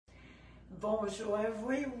Bonjour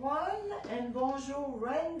everyone, and bonjour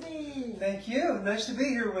Randy. Thank you. Nice to be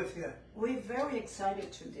here with you. We're very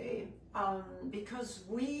excited today because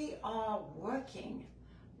we are working.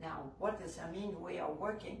 Now, what does that mean? We are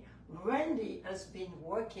working. Randy has been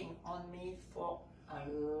working on me for a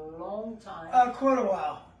long time. Quite a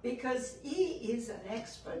while. Because he is an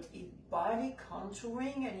expert in body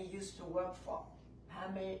contouring, and he used to work for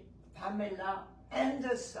Pamela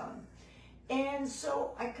Anderson. And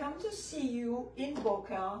so I come to see you in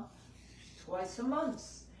Boca twice a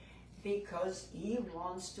month because he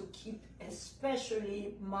wants to keep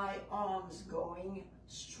especially my arms going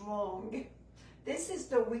strong. This is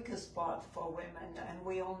the weakest part for women, and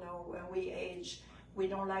we all know when we age, we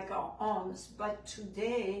don't like our arms. But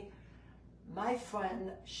today, my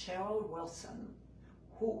friend Cheryl Wilson,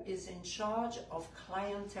 who is in charge of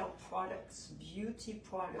Clientele products, beauty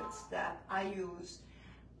products that I use,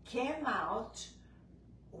 came out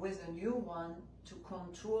with a new one to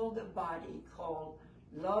contour the body called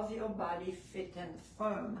Love Your Body Fit and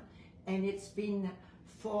Firm. And it's been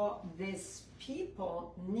for these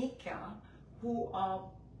people, Nika, who are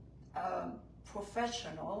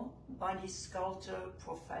professional, body sculptor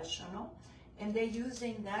professional, and they're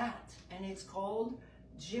using that, and it's called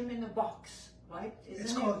Gym in a Box, right?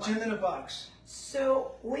 It's called Gym in a Box.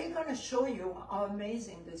 So we're going to show you how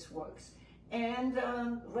amazing this works. And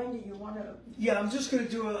Randy, you want to? Yeah, I'm just going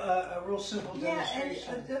to do a real simple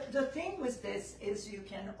demonstration. Yeah, and the thing with this is you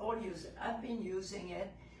can all use it. I've been using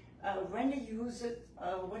it. Randy used it.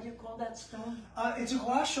 What do you call that stone? It's a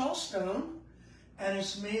gua sha stone, and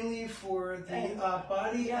it's mainly for the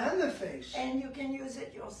body and the face. And you can use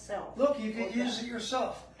it yourself. Look, you can use it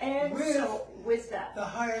yourself. And with that, the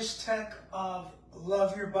highest tech of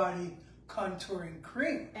Love Your Body contouring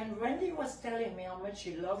cream. And Randy was telling me how much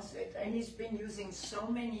he loves it, and he's been using so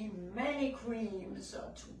many creams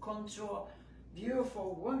to contour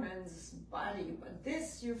beautiful women's body. But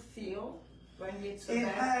this, you feel, Randy, it's it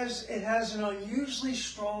has an unusually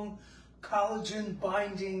strong collagen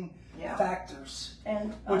binding factors,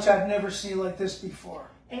 and which I've never seen like this before.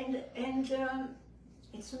 And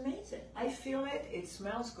it's amazing. I feel it. It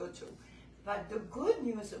smells good too. But the good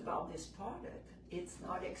news about this product, it's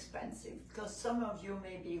not expensive, because some of you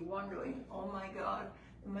may be wondering, oh my God,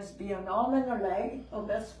 it must be an arm and a leg. Oh,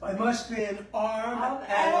 that's funny. It must be an arm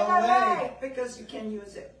and a leg. Because you can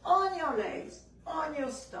use it on your legs, on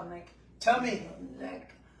your stomach, tummy, your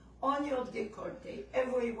neck, on your décolleté,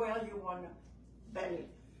 everywhere you want, belly.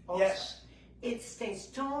 Also. Yes. It stays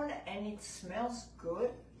toned and it smells good.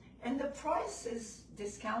 And the price is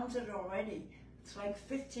discounted already. It's like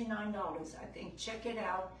 $59, I think. Check it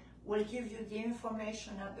out. We'll give you the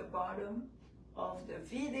information at the bottom of the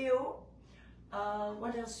video.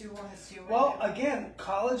 What else do you want to see? Well, again,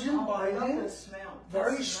 collagen binding. I love the smell.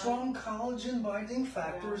 Very strong collagen binding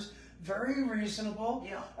factors. Very reasonable,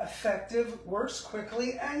 effective, works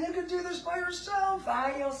quickly, and you can do this by yourself.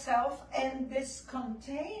 By yourself, and this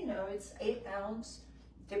container, it's 8 ounces,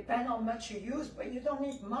 depend on how much you use, but you don't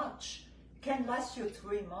need much. It can last you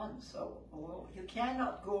 3 months, so you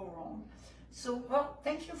cannot go wrong. So, well,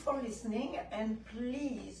 thank you for listening, and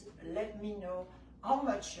please let me know how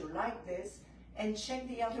much you like this, and check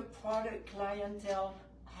the other product Clientele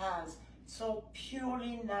has. It's all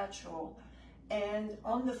purely natural. And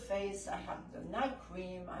on the face, I have the night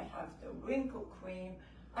cream, I have the wrinkle cream,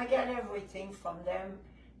 I get everything from them,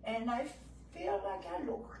 and I feel like I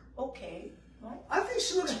look okay, right? I think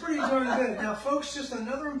she looks pretty darn good. Now, folks, just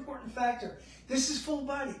another important factor. This is full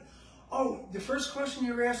body. Oh, the first question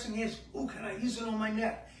you're asking is, oh, can I use it on my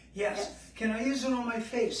neck? Yes. Can I use it on my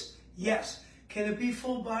face? Yes. Can it be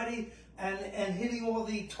full body and hitting all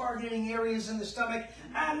the targeting areas in the stomach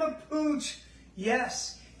and the pooch?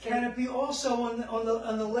 Yes. Can it be also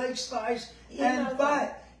on the legs, thighs, and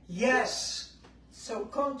butt? Yes. So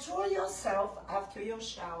contour yourself after your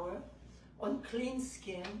shower on clean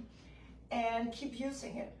skin and keep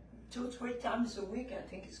using it 2-3 times a week. I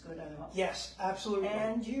think is good enough. Yes, absolutely.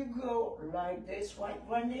 And you go like this, right?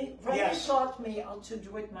 Randy taught me how to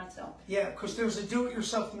do it myself. Yeah, because there's a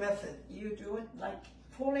do-it-yourself method. You do it like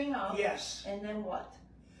pulling up. Yes. And then what?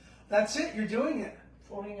 That's it. You're doing it.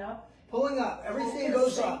 Pulling up. Pulling up. Everything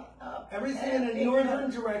goes up. Everything in a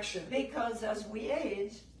northern direction. Because as we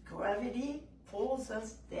age, gravity pulls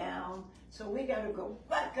us down. So we got to go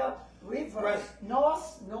back up, reverse,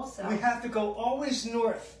 north, south. We have to go always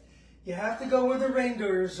north. You have to go where the rain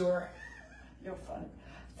goes, or... You're funny.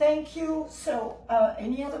 Thank you. So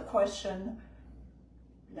any other question,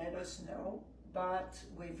 let us know. But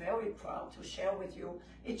we're very proud to share with you.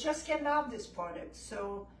 It just came out, this product.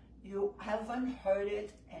 So you haven't heard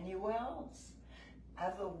it anywhere else.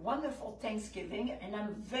 Have a wonderful Thanksgiving, and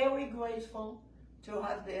I'm very grateful to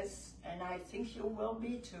have this, and I think you will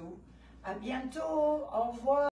be too. À bientôt. Au revoir.